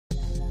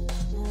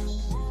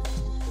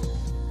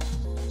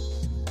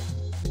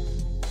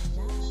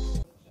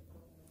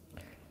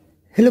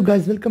Hello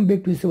guys, welcome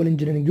back to Civil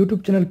Engineering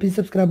YouTube channel. Please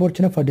subscribe our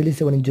channel for daily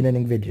civil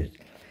engineering videos.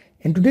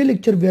 In today's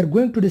lecture, we are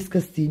going to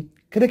discuss the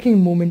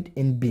cracking moment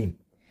in beam.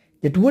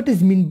 That what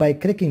is meant by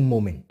cracking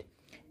moment.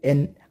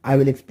 And I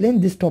will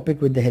explain this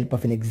topic with the help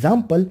of an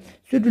example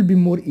so it will be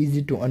more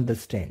easy to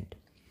understand.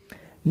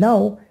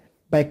 Now,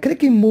 by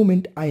cracking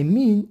moment, I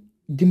mean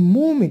the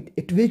moment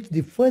at which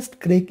the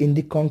first crack in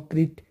the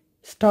concrete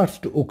starts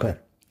to occur.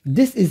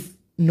 This is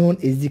known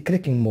as the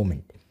cracking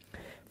moment.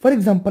 For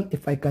example,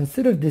 if I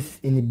consider this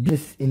in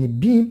a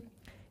beam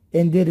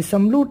and there is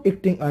some load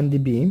acting on the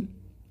beam,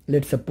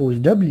 let's suppose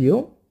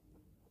W,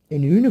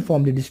 in a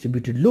uniformly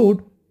distributed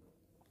load,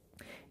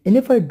 and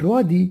if I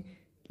draw the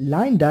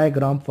line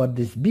diagram for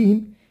this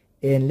beam,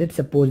 and let's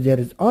suppose there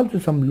is also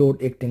some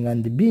load acting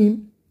on the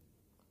beam,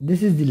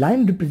 this is the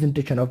line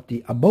representation of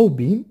the above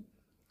beam.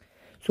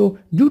 So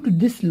due to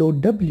this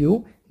load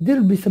W, there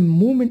will be some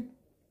movement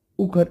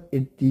occur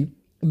at the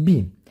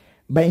beam.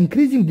 By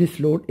increasing this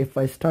load, if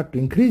I start to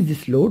increase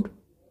this load,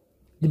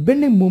 the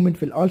bending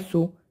moment will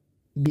also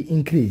be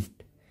increased.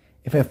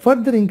 If I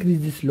further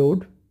increase this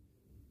load,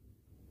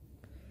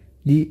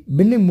 the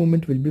bending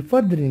moment will be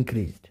further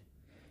increased.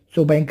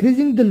 So by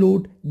increasing the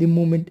load, the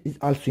moment is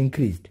also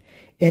increased.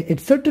 And at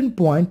certain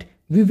point,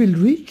 we will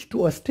reach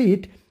to a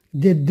state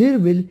that there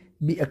will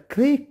be a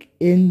crack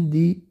in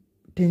the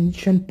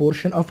tension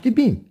portion of the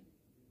beam.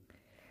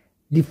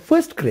 The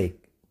first crack,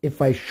 if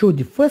I show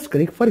the first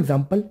crack, for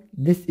example,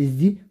 this is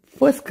the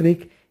first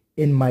crack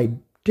in my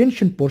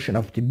tension portion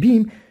of the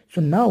beam.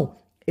 So now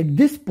at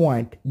this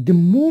point, the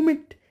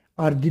moment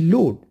or the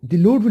load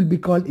will be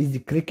called is the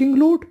cracking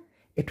load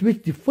at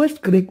which the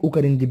first crack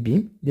occur in the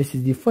beam. This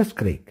is the first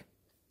crack.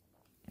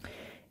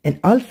 And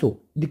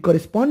also the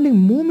corresponding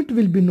moment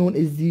will be known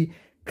as the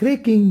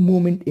cracking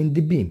moment in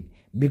the beam,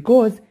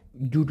 because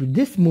due to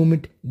this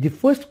moment, the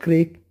first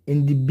crack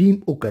in the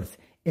beam occurs.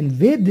 And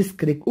where this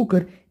crack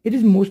occur, it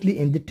is mostly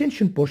in the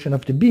tension portion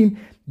of the beam,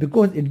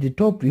 because at the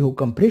top we have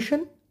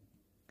compression,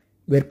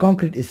 where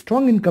concrete is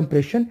strong in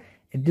compression.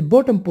 At the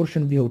bottom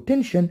portion we have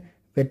tension,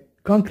 where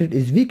concrete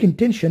is weak in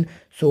tension.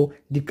 So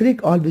the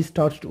crack always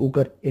starts to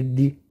occur at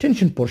the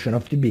tension portion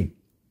of the beam.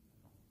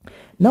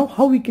 Now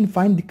how we can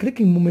find the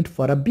cracking moment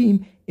for a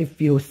beam if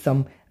we have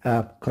some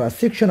cross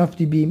section of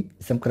the beam,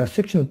 some cross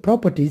sectional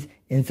properties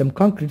and some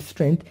concrete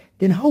strength,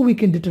 then how we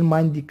can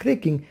determine the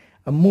cracking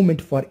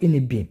moment for any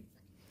beam.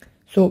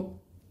 So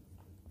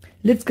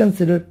let's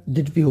consider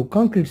that we have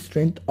concrete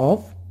strength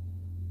of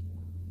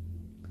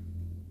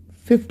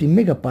 50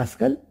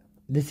 megapascal.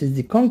 This is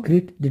the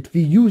concrete that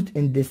we used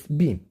in this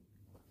beam.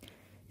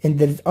 And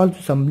there is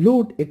also some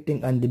load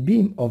acting on the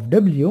beam of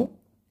W,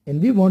 and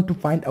we want to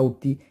find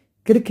out the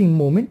cracking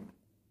moment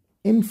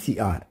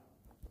MCR.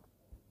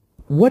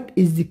 What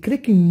is the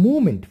cracking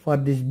moment for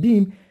this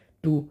beam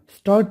to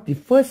start the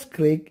first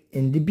crack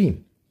in the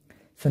beam?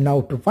 So now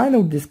to find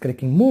out this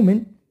cracking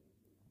moment,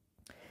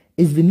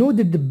 is we know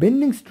that the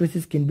bending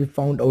stresses can be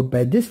found out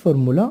by this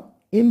formula,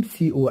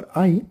 MC over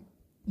I.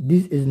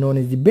 This is known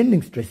as the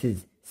bending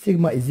stresses.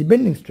 Sigma is the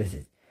bending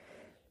stresses,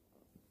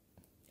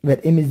 where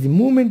M is the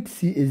moment,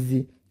 C is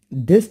the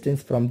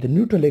distance from the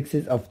neutral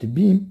axis of the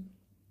beam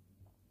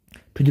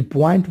to the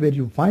point where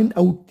you find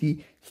out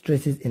the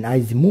stresses, and I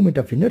is the moment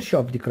of inertia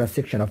of the cross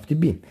section of the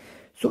beam.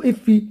 So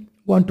if we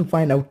want to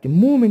find out the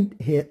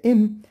moment here,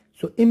 M,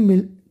 so M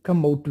will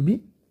come out to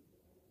be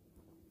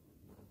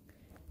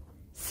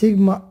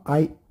sigma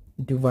I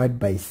divided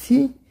by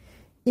C,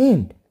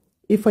 and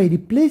if I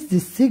replace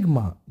this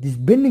sigma, this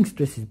bending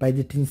stresses, by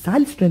the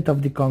tensile strength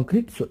of the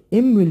concrete, so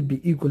M will be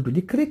equal to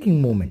the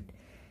cracking moment,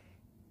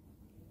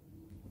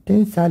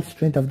 tensile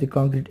strength of the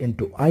concrete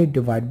into I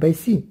divided by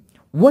C.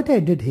 What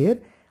I did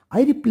here,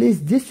 I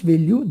replaced this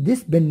value,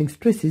 this bending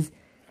stresses,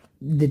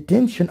 the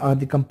tension or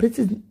the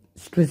compressive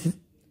stresses,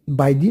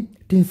 by the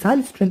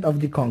tensile strength of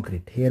the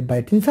concrete, here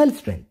by tensile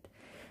strength,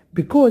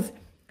 because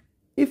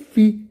if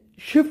we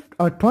shift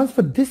or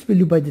transfer this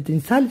value by the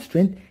tensile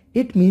strength,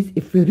 it means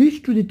if we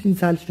reach to the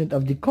tensile strength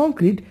of the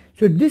concrete,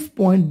 so at this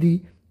point the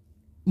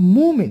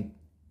moment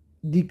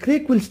the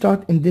crack will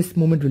start, and this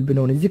moment will be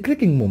known as the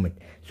cracking moment.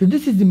 So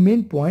this is the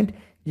main point,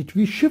 that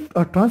we shift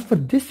or transfer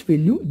this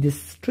value,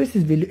 this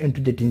stresses value, into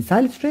the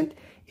tensile strength,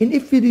 and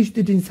if we reach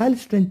the tensile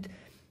strength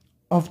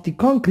of the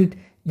concrete,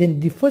 then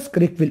the first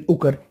crack will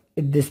occur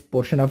at this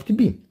portion of the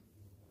beam.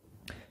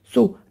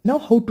 So now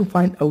how to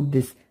find out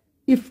this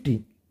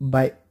IFT?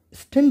 By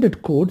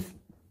standard codes,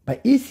 by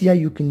ACI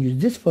you can use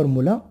this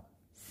formula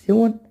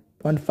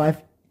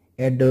 7.5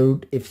 at the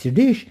root FC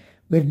dash,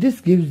 where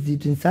this gives the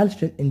tensile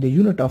strength in the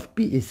unit of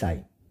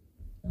PSI.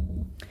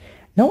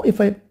 Now if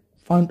I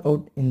found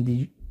out in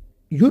the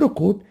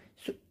Eurocode,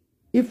 so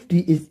if T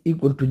is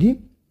equal to the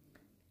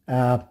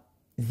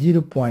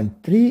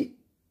 0.30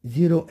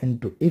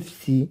 into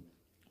FC,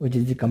 which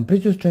is the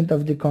compressive strength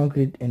of the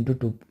concrete, into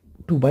 2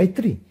 by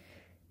 3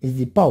 is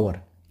the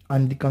power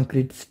on the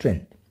concrete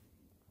strength.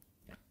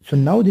 So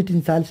now the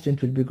tensile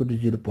strength will be equal to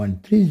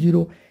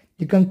 0.30.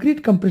 The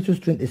concrete compressive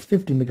strength is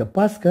 50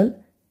 megapascal,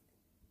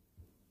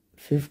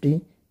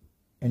 50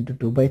 into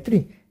 2 by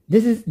 3.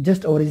 This is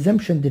just our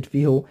assumption that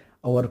we have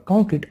our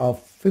concrete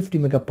of 50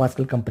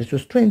 megapascal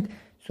compressive strength.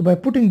 So by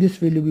putting this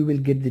value, we will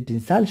get the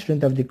tensile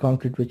strength of the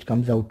concrete, which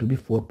comes out to be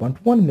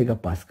 4.1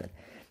 megapascal.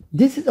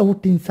 This is our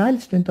tensile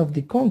strength of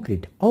the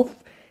concrete.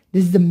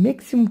 This is the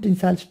maximum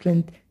tensile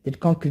strength that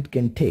concrete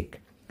can take.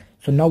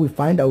 So now we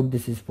find out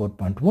this is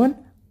 4.1.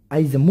 I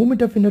is the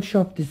moment of inertia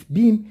of this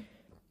beam,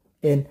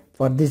 and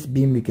for this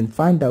beam we can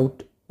find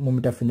out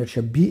moment of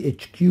inertia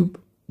BH cube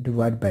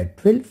divided by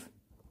 12.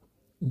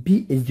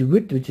 B is the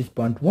width, which is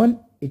 0.1.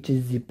 H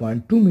is the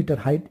 0.2 meter,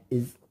 height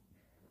is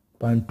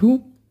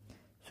 0.2.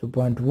 So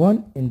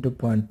 0.1 into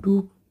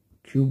 0.2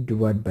 cube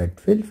divided by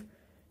 12.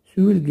 So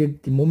we will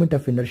get the moment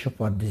of inertia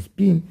for this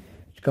beam,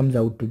 which comes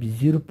out to be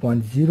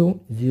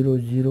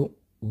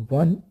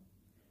 0.0001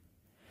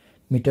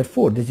 meter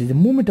 4. This is the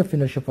moment of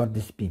inertia for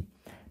this beam.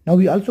 Now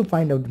we also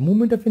find out the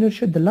moment of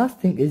inertia. The last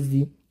thing is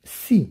the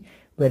C,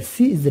 where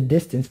C is the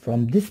distance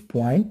from this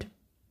point,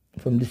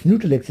 from this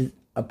neutral axis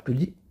up to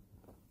the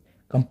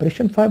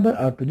compression fiber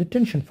or to the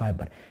tension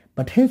fiber.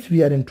 But hence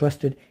we are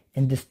interested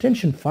in this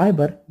tension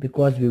fiber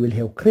because we will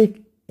have crack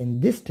in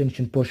this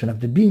tension portion of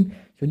the beam.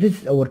 So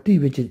this is our T,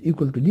 which is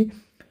equal to the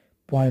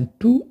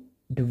 0.2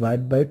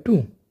 divided by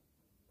 2,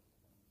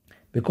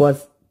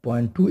 because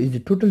 0.2 is the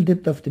total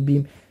depth of the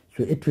beam.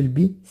 So it will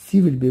be,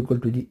 C will be equal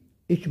to the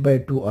H by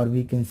 2, or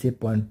we can say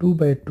 0.2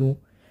 by 2,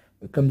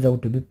 it comes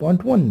out to be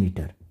 0.1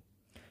 meter.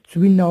 So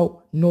we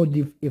now know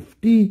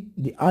if T,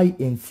 the I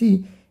and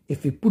C,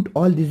 if we put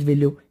all this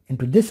value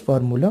into this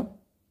formula,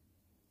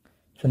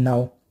 so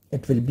now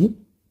it will be,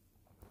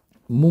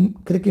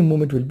 cracking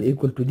moment will be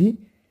equal to the,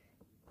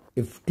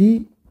 if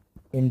T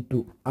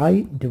into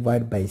I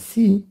divided by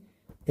C,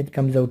 it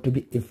comes out to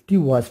be, if T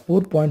was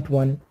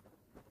 4.1,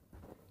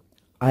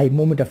 I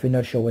moment of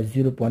inertia was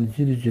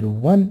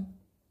 0.001,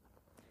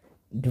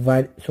 it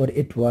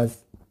was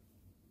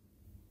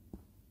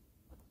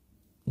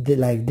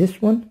like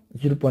this one,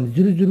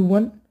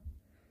 0.001.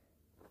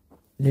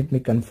 Let me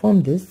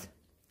confirm this.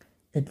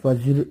 It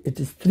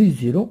is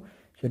 30, so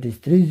it is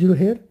 30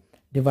 here,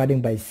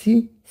 dividing by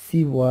C.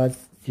 C was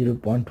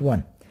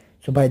 0.1.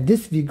 So by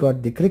this we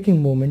got the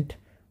cracking moment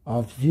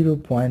of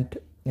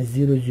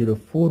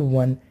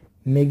 0.0041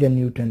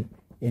 meganewton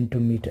into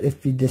meter.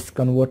 If we just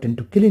convert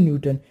into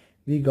kilonewton,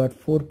 we got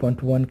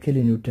 4.1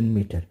 kilonewton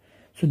meter.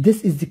 So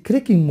this is the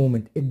cracking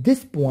moment. At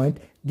this point,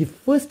 the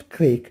first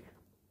crack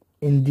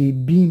in the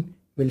beam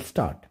will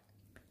start.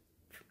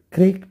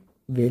 Crack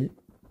will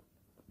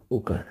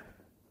occur.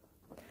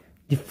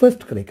 The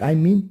first crack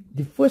in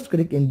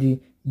the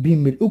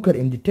beam will occur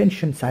in the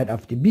tension side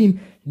of the beam.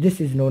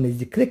 This is known as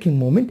the cracking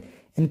moment,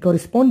 and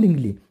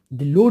correspondingly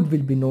the load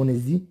will be known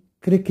as the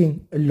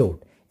cracking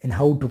load. And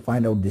how to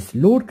find out this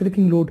load,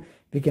 cracking load?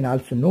 We can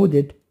also know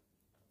that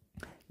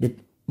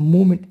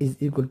moment is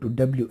equal to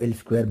WL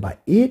square by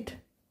 8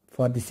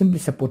 for the simply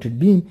supported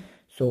beam.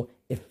 So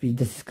if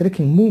this is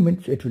cracking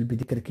moment, so it will be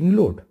the cracking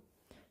load.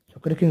 So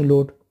cracking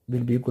load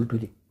will be equal to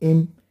the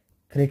M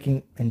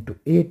cracking into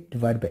 8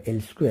 divided by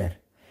L square.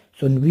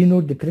 So we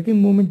know the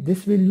cracking moment,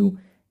 this value,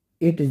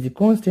 8 is the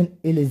constant,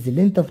 L is the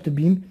length of the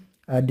beam,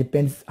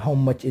 depends how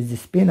much is the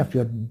span of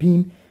your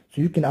beam.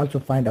 So you can also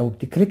find out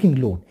the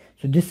cracking load.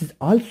 So this is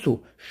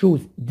also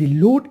shows the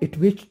load at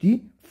which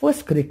the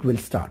first crack will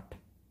start.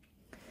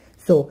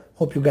 So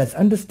hope you guys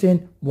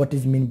understand what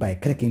is meant by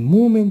cracking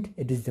moment.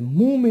 It is the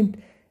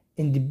moment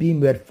in the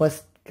beam where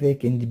first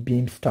crack in the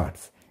beam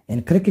starts.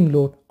 And cracking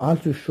load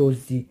also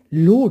shows the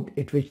load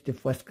at which the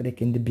first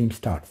crack in the beam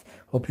starts.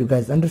 Hope you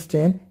guys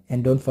understand,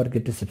 and don't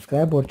forget to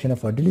subscribe our channel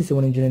for daily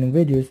civil engineering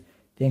videos.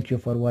 Thank you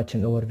for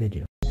watching our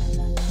video.